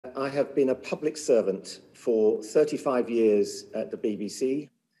I have been a public servant for 35 years at the BBC,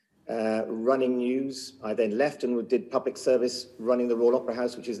 running news. I then left and did public service, running the Royal Opera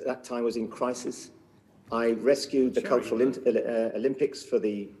House, which at that time was in crisis. I rescued the Cultural Olympics for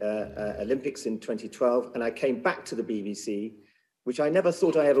the Olympics in 2012, and I came back to the BBC, which I never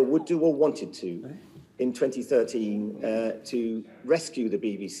thought I ever would do or wanted to, in 2013, to rescue the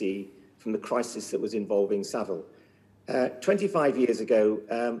BBC from the crisis that was involving Savile. 25 years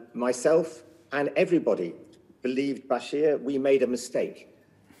ago, myself and everybody believed Bashir. We made a mistake.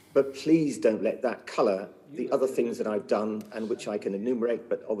 But please don't let that colour the other things that I've done and which I can enumerate,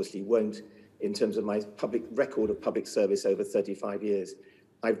 but obviously won't, in terms of my public record of public service over 35 years.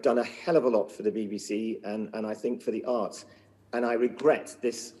 I've done a hell of a lot for the BBC and I think for the arts. And I regret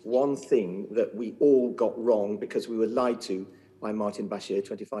this one thing that we all got wrong because we were lied to by Martin Bashir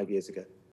 25 years ago.